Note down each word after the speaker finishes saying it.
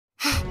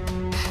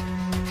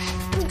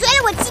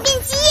我七变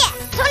七夜，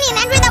从岭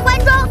南追到关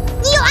中，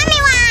你有完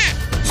没完？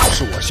这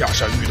是我下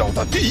山遇到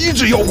的第一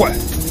只妖怪，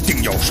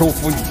定要收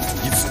服你，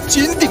以此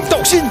坚定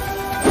道心。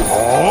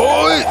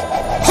哎！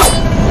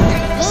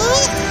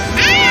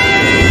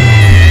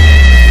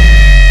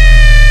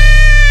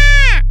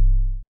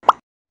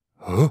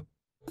哈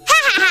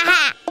哈哈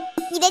哈！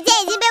你的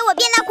剑已经被我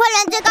变到昆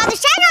仑最高的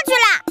山上去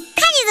了，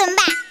看你怎么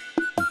办！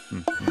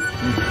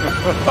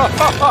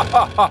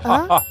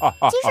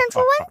精神出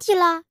问题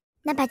了，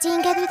那把剑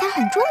应该对他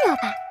很重要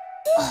吧？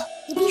哦，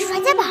一定是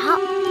传家宝，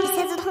第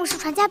三次痛失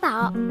传家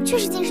宝，确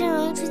实精神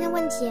容易出现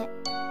问题。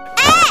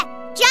哎，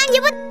只要你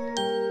不……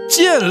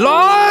剑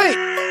来！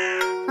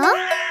嗯？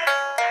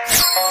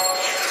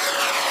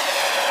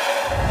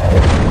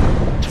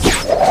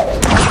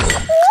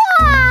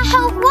哇，好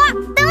活，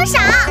等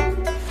赏！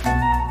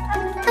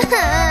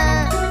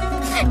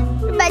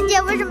这把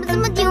剑为什么这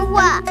么听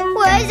话？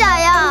我也想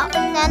要。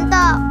难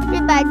道这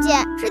把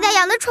剑是他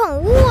养的宠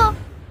物？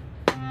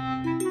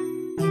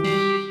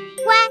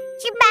喂，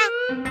是吧？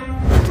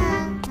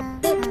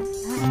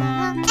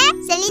哎，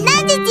小铃铛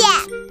姐姐。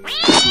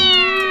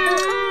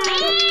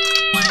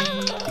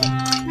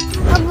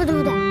哦，不对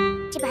不对，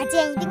这把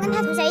剑一定跟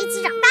他从小一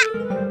起长大，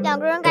两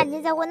个人感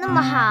情才会那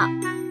么好。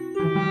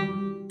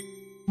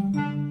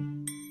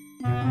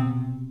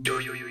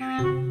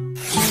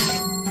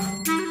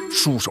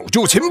束手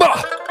就擒吧！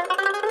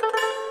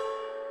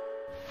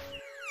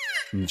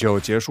你就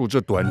结束这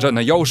短暂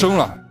的妖生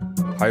了。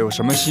还有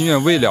什么心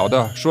愿未了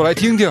的，说来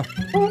听听，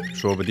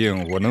说不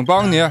定我能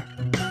帮你。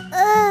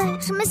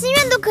什么心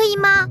愿都可以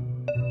吗？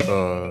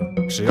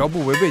只要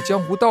不违背江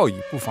湖道义，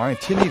不妨碍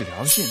天地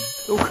良心，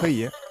都可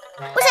以。我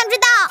想知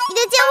道你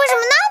的剑为什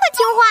么那么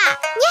听话，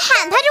你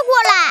喊它就过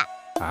来。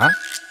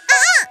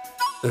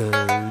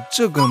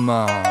这个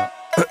嘛，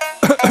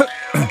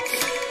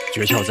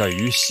诀窍在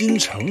于心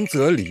诚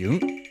则灵，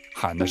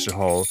喊的时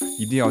候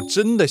一定要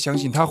真的相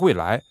信他会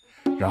来，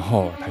然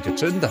后他就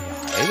真的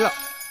来了。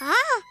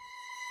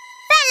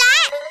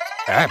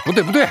再来！哎，不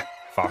对，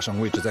发声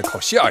位置再靠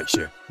下一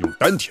些，用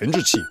丹田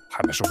之气，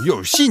喊的时候要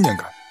有信念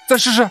感。再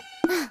试试。